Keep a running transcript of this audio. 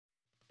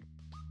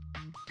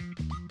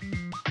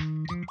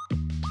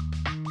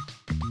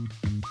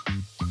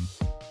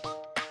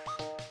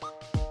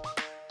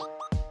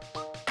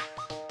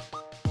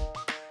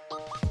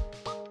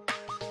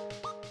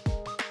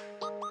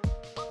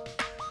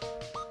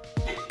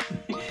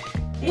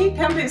Hey,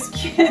 Compass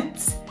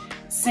kids,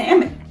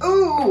 Sam,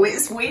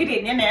 is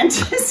waiting in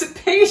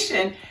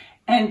anticipation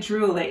and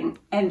drooling.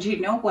 And you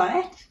know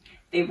what?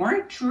 They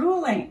weren't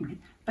drooling,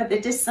 but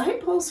the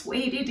disciples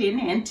waited in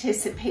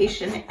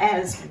anticipation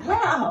as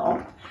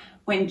well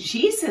when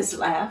Jesus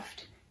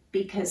left,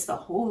 because the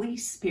Holy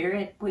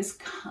Spirit was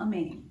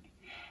coming.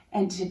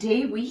 And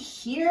today we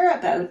hear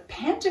about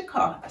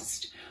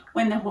Pentecost,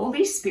 when the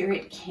Holy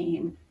Spirit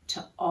came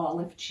to all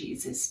of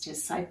Jesus'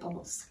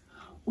 disciples.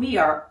 We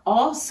are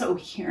also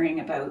hearing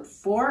about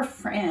 4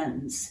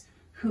 friends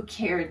who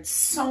cared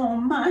so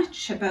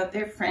much about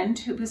their friend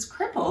who was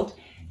crippled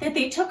that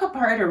they took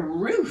apart a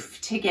roof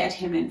to get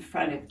him in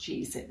front of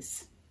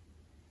Jesus.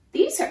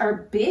 These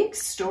are big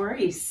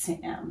stories,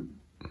 Sam,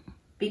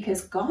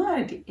 because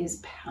God is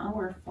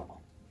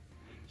powerful.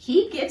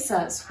 He gives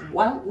us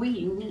what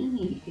we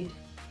need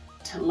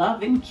to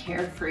love and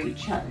care for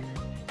each other.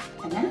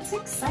 And that's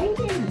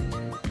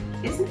exciting,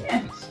 isn't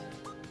it?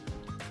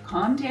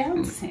 Calm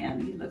down,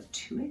 Sam. You look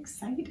too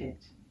excited.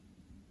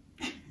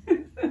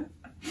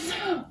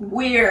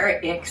 We're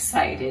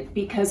excited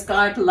because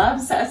God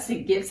loves us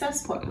and gives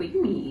us what we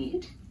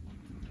need.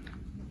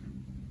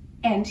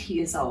 And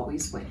He is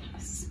always with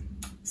us.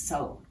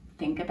 So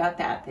think about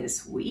that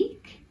this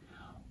week.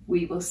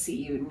 We will see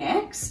you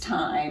next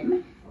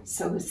time.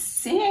 So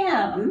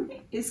Sam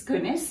is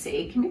going to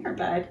say, come here,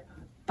 bud.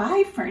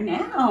 Bye for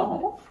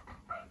now.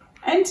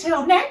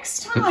 Until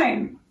next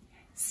time.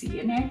 See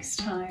you next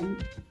time.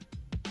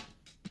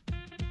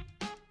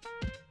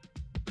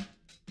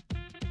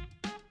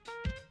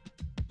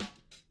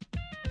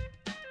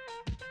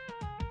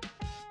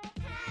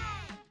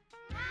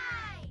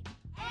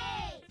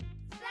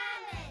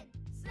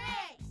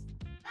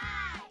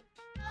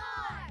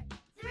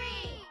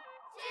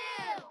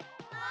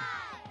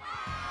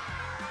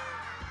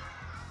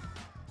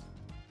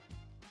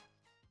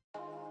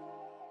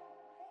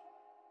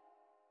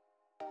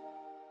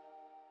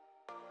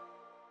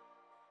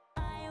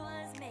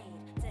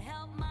 To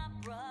help my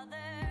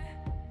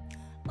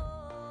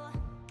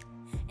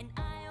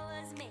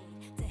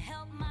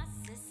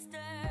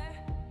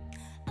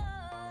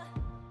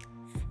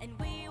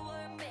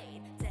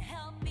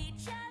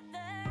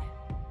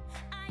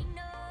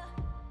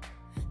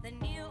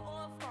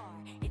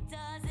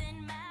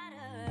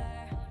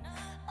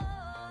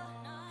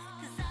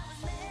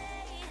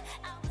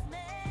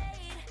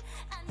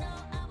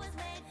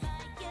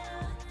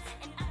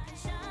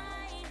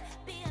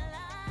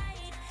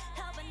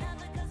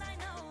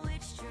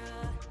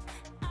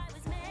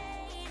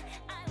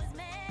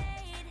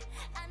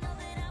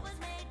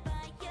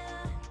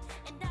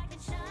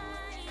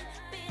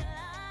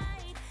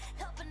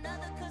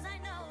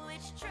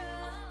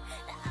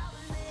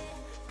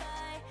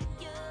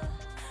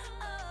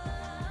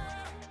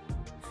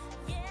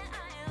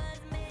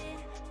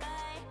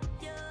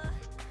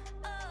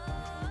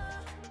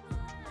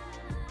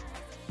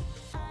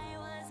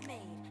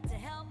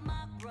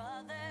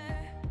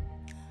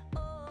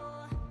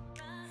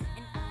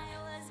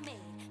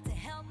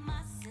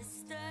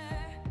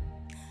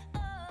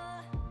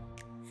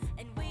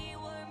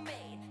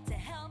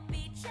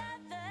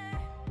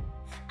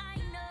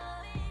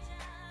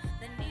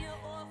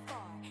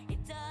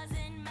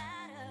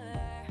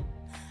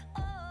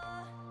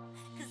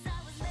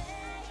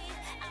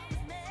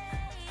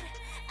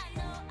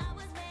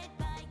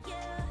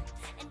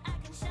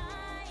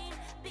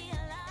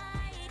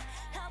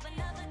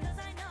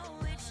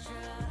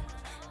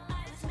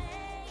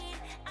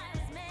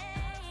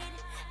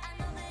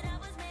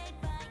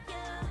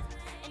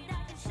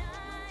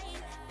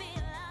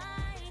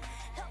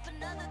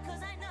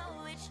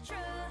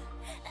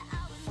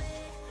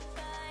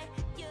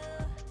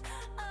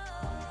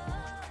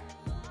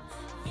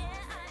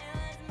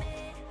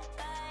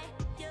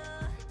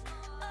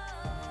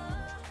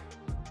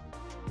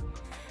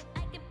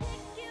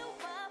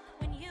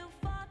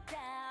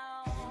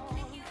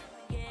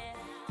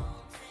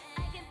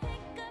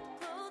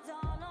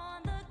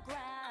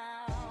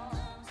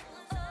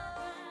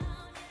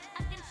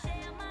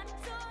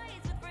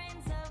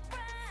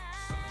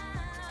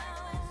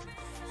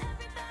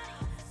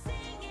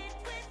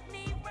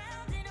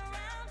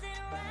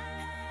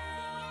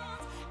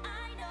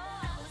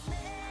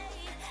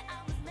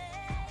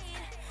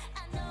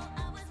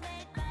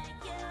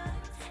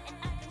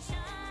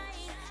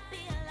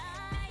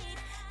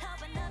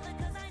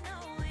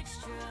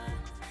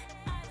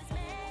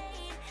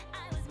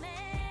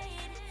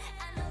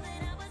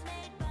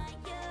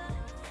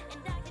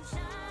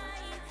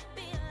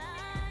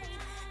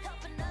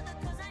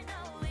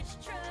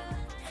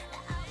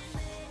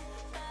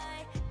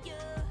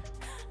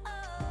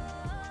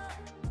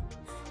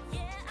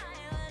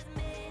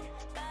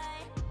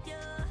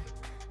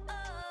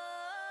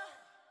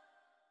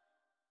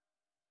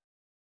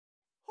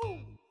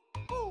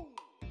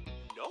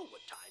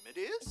it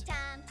is? It's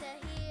time to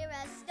hear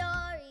a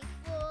story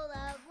full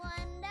of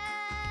wonder.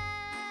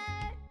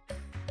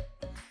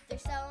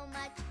 There's so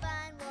much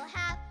fun we'll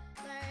have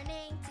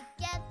learning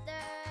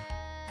together.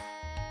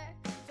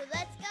 So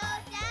let's go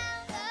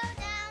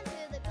down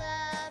to the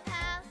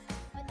clubhouse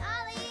with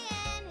Ollie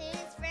and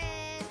his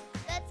friends.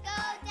 Let's go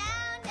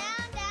down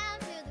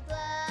to the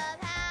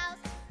clubhouse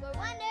where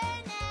wonder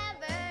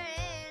never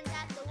ends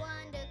at the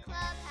Wonder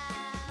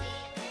Clubhouse.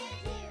 Meet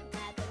with you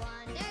at the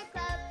Wonder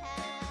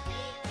Clubhouse.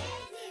 Meet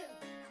with you.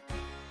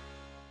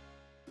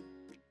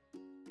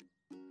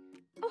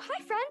 Oh, hi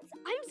friends,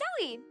 I'm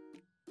Zoe.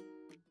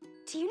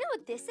 Do you know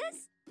what this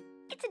is?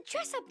 It's a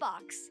dress-up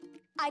box.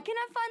 I can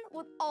have fun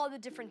with all the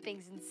different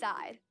things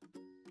inside.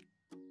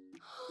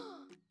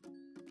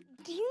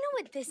 Do you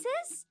know what this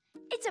is?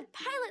 It's a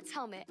pilot's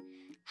helmet.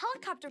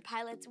 Helicopter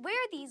pilots wear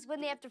these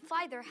when they have to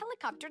fly their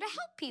helicopter to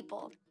help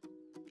people.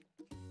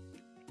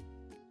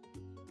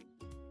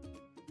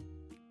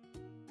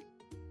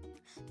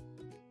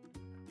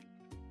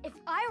 If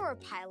I were a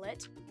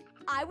pilot,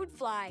 I would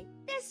fly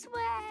this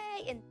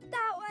way and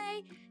that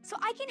way so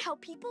I can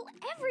help people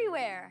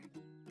everywhere.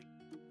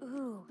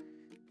 Ooh.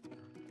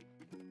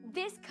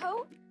 This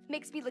coat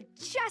makes me look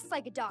just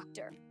like a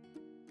doctor.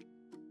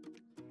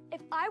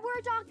 If I were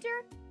a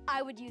doctor,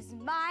 I would use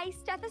my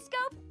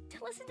stethoscope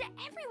to listen to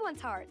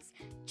everyone's hearts,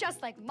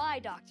 just like my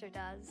doctor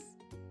does.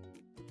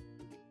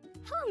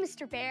 Hello,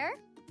 Mr. Bear.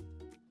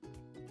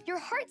 Your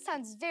heart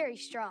sounds very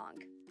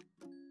strong.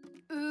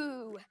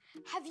 Ooh,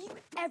 have you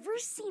ever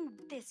seen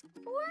this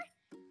before?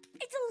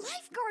 It's a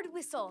lifeguard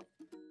whistle.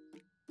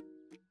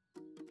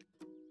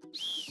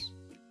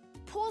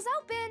 Pool's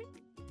open.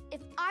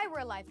 If I were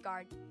a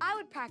lifeguard, I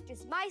would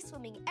practice my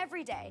swimming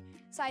every day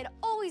so I'd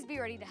always be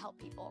ready to help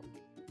people.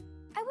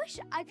 I wish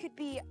I could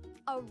be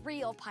a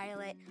real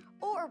pilot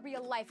or a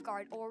real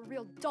lifeguard or a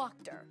real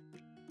doctor.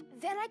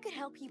 Then I could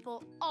help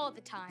people all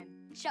the time,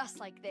 just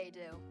like they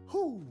do.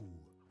 Who?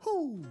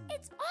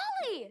 It's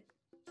Ollie!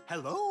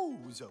 Hello,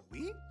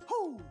 Zoe.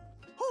 Who?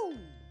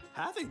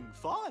 Having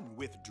fun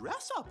with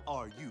dress up,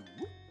 are you?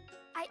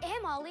 I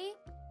am Ollie,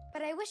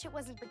 but I wish it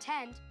wasn't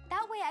pretend.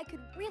 That way I could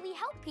really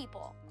help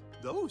people.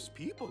 Those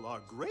people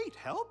are great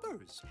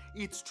helpers.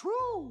 It's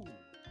true.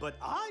 But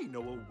I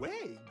know a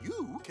way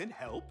you can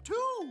help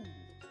too.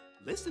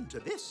 Listen to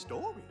this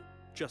story.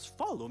 Just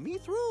follow me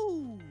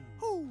through.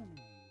 Who?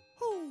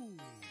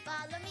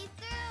 Follow me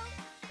through,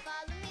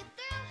 follow me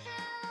through,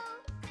 who?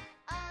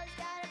 Ollie's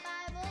got a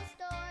Bible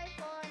story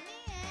for me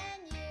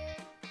and you.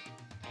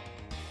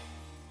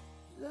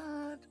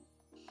 That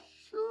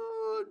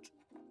should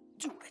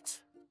do it.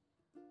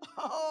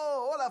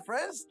 Oh, hola,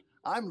 friends.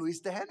 I'm Luis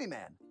the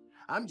Handyman.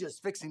 I'm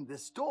just fixing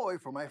this toy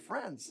for my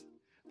friends.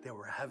 They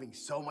were having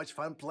so much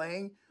fun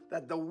playing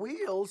that the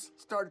wheels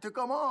started to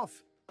come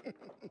off.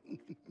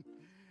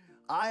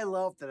 I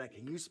love that I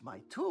can use my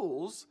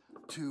tools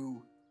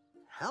to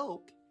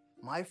help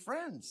my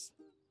friends.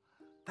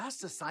 That's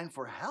the sign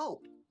for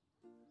help.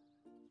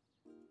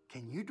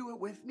 Can you do it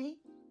with me?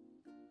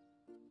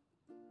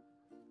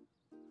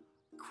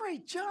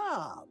 Great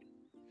job!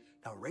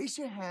 Now raise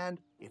your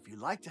hand if you'd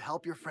like to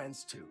help your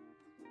friends too.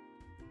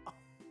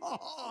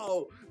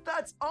 Oh,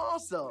 that's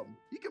awesome!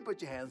 You can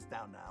put your hands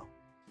down now.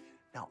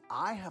 Now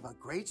I have a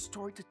great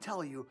story to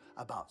tell you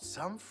about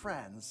some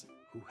friends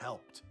who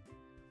helped.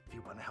 If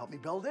you want to help me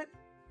build it,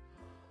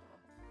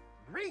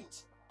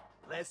 great!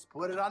 Let's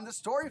put it on the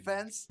story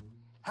fence.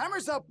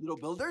 Hammers up, little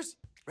builders.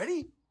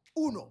 Ready?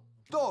 Uno,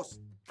 dos,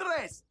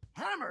 tres,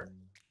 hammer!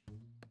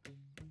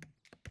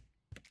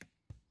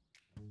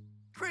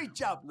 Great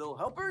job, little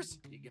helpers.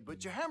 You can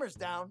put your hammers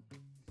down.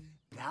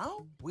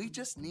 Now we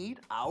just need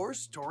our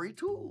story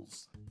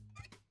tools.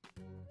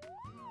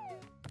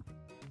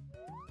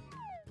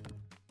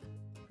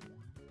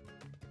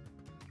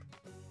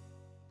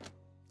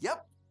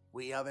 Yep,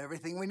 we have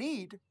everything we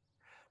need.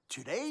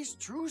 Today's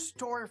true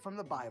story from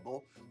the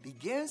Bible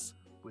begins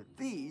with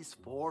these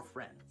four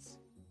friends.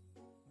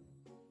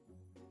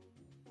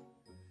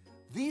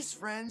 These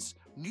friends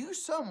knew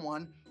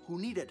someone who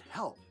needed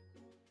help.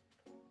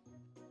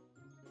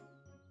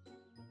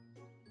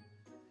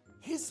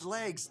 His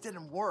legs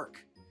didn't work,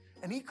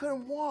 and he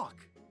couldn't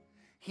walk.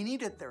 He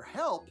needed their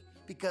help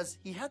because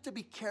he had to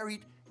be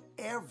carried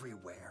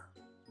everywhere.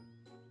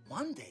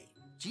 One day,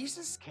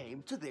 Jesus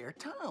came to their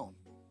town.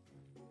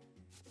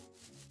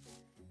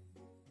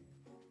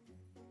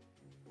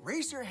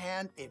 Raise your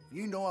hand if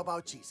you know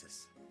about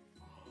Jesus.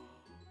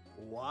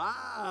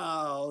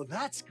 Wow,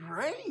 that's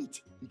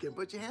great. You can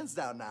put your hands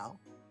down now.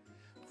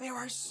 There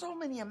are so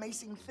many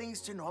amazing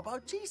things to know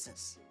about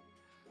Jesus.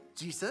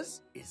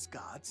 Jesus is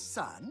God's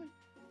son.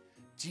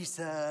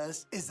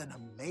 Jesus is an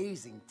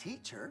amazing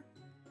teacher.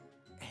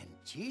 And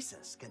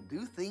Jesus can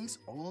do things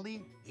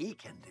only he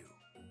can do.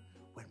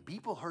 When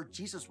people heard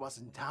Jesus was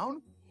in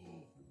town,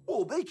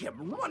 oh, they kept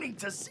running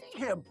to see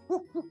him.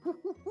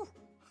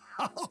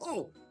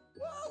 Oh,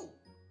 whoa,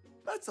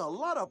 that's a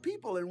lot of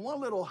people in one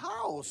little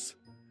house.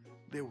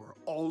 They were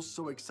all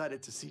so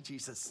excited to see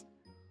Jesus.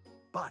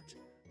 But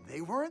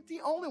they weren't the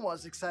only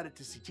ones excited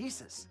to see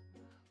Jesus.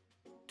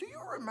 Do you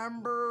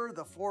remember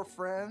the four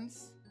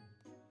friends?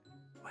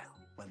 Well,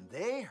 when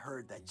they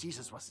heard that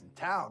Jesus was in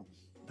town,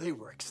 they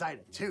were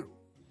excited too.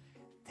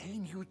 They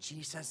knew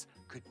Jesus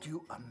could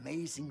do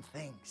amazing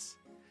things.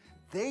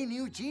 They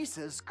knew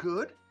Jesus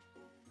could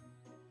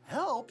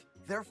help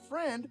their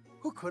friend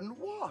who couldn't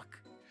walk.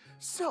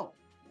 So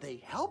they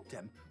helped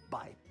him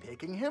by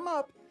picking him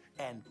up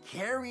and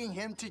carrying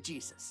him to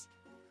Jesus.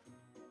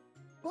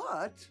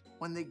 But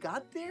when they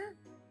got there,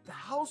 the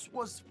house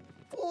was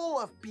full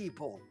of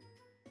people,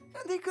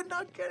 and they could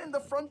not get in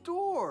the front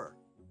door.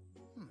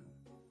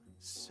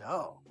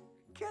 So,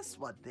 guess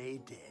what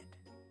they did?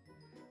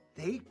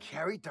 They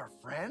carried their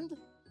friend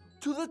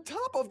to the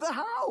top of the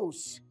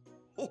house.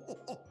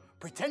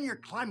 Pretend you're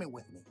climbing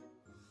with me.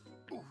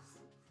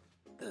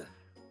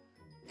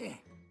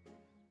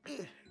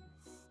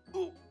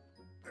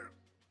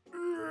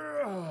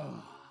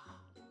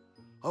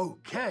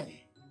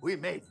 Okay, we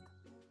made it.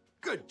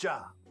 Good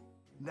job.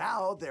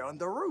 Now they're on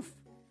the roof.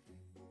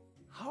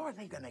 How are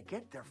they gonna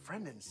get their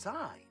friend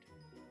inside?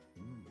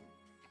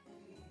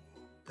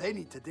 They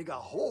need to dig a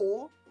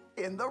hole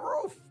in the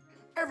roof.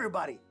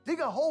 Everybody, dig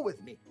a hole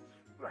with me.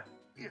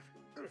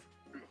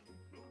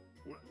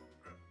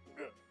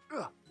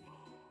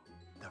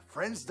 The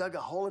friends dug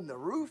a hole in the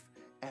roof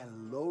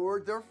and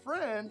lowered their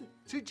friend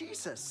to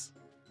Jesus.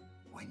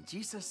 When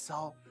Jesus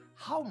saw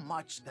how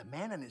much the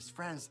man and his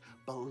friends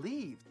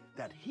believed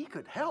that he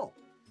could help,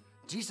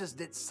 Jesus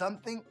did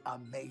something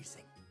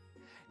amazing.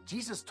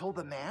 Jesus told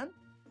the man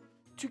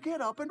to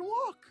get up and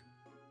walk.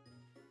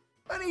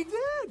 And he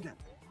did.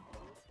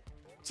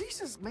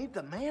 Jesus made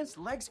the man's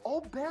legs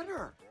all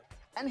better,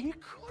 and he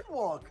could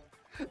walk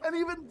and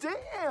even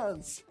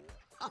dance.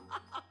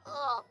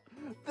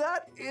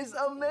 That is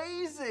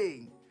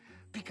amazing,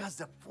 because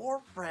the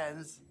four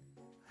friends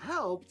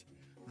helped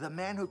the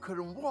man who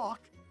couldn't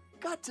walk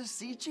got to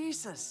see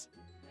Jesus,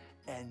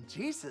 and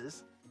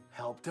Jesus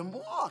helped him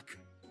walk.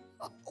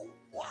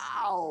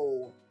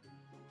 Wow!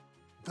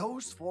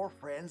 Those four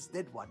friends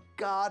did what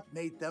God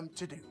made them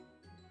to do.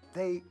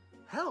 They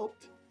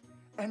helped,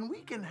 and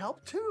we can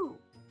help too.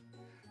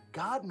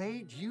 God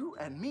made you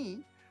and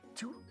me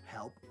to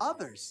help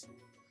others.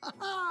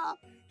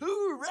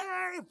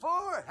 Hooray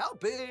for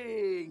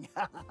helping!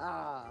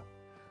 Hi,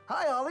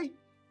 Ollie.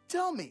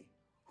 Tell me,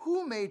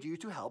 who made you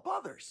to help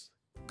others?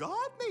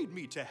 God made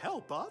me to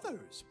help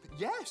others.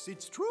 Yes,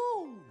 it's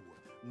true.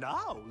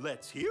 Now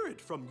let's hear it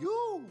from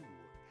you.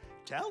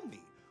 Tell me,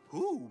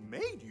 who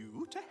made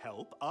you to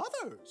help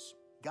others?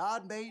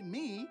 God made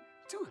me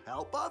to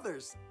help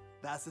others.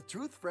 That's the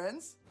truth,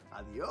 friends.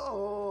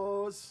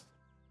 Adios.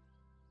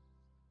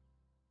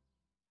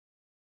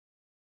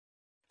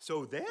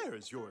 So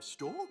there's your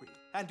story,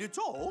 and it's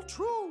all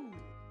true.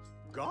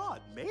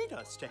 God made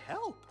us to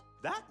help.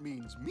 That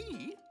means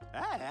me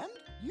and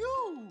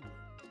you.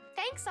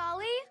 Thanks,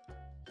 Ollie.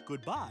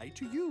 Goodbye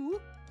to you.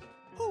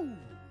 Hoo,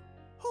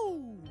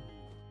 hoo.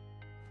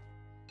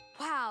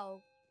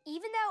 Wow,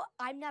 even though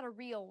I'm not a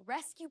real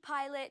rescue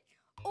pilot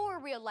or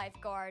a real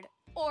lifeguard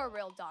or a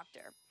real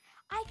doctor,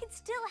 I can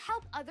still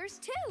help others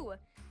too.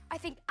 I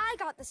think I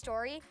got the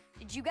story.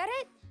 Did you get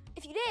it?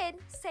 If you did,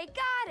 say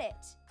got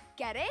it.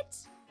 Get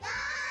it? Got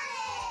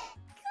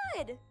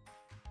it! Good.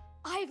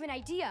 I have an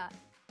idea.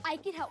 I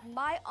can help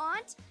my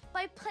aunt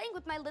by playing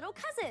with my little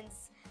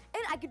cousins.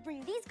 And I could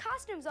bring these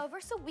costumes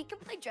over so we can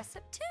play dress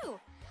up too.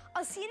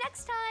 I'll see you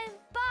next time.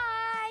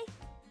 Bye!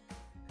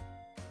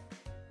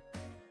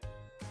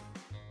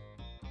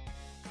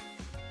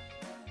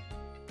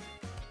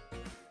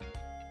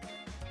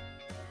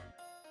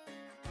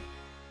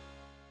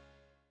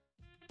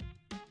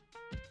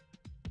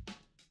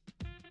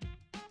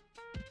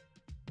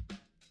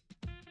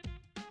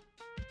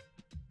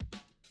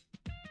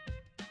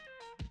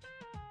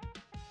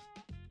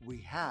 We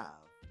have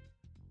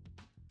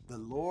the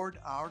Lord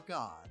our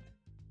God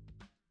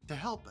to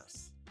help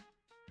us.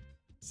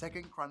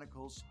 2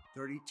 Chronicles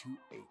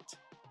 32:8.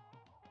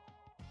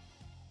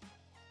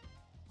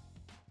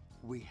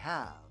 We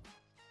have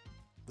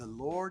the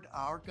Lord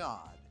our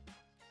God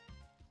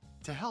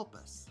to help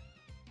us.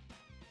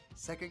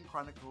 2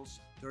 Chronicles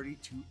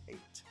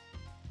 32:8.